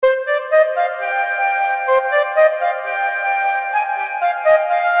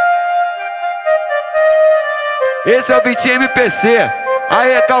Esse é o Vitin Mpc.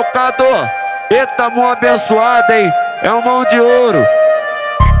 Aí, calcador. Eita, mão abençoada, hein? É um mão de ouro.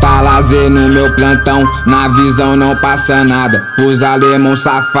 Tá Lazer no meu plantão, na visão não passa nada. Os alemão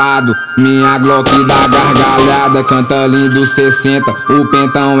safado, minha Glock dá gargalhada. Canta lindo 60, o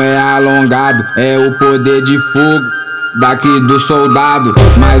pentão é alongado. É o poder de fogo daqui do soldado.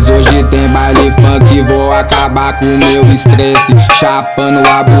 Mas hoje tem baile funk, vou acabar com o meu estresse. Chapando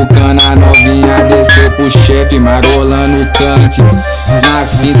a bucana, novinha desceu pro chefe, marolando o tanque. Na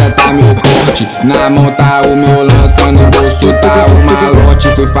cinta tá meu corte, na mão tá o meu lança, no bolso tá o malote.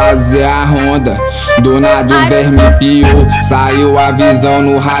 Fui fazer a ronda, do nada os vermes piou. Saiu a visão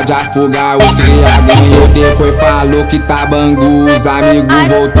no rádio, afogar os cria ganhou. Depois falou que tá bangu, os amigos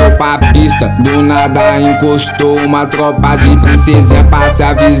voltou pra pista. Do nada encostou uma tropa de princesinha, passe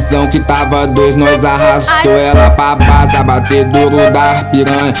a visão que tava dois, nós arrastou ela pra base. Abatedouro das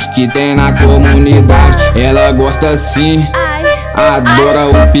piranha que tem na comunidade. Ela gosta assim, adora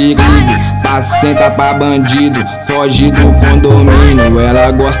o perigo, pacienta pra bandido, foge do condomínio.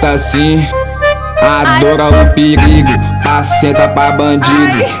 Ela gosta assim, adora o perigo, pacienta pra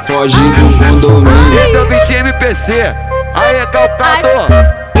bandido, foge do condomínio. Esse é o Vitin Mpc. Aí, calcador.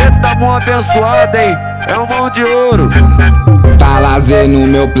 Eita, mão abençoada, hein? É um mão de ouro. Tá Lazer no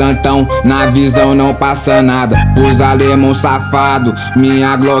meu plantão, na visão não passa nada. Os alemão safado,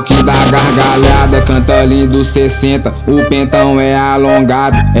 minha Glock dá gargalhada. Canta lindo 60, o pentão é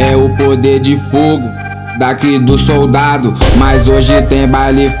alongado. É o poder de fogo daqui do soldado. Mas hoje tem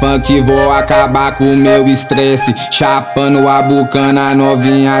baile funk, vou acabar com o meu estresse. Chapando a bucana,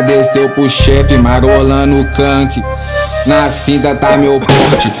 novinha desceu pro chefe, marolando o canque. Na cinta tá meu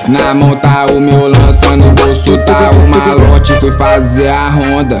porte, na mão tá o meu lança, no bolso tá o malote. Fui fazer a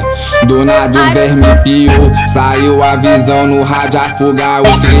ronda, do nada os vermes piou. Saiu a visão no rádio, afogar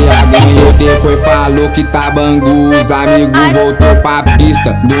os cria ganhou. Depois falou que tá bangu, os amigos voltou pra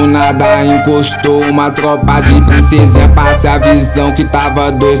pista. Do nada encostou uma tropa de princesinha, passe a visão que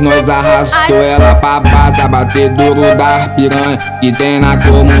tava dois, nós arrastou ela pra base. Abatedouro das piranha que tem na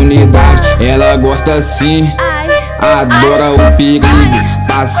comunidade. Ela gosta assim, adora o perigo,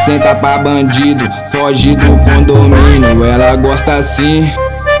 pacienta pra bandido, foge do condomínio. Ela gosta assim,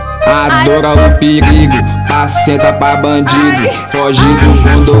 adora o perigo, pacienta pra bandido, foge do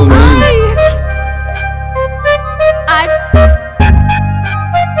condomínio.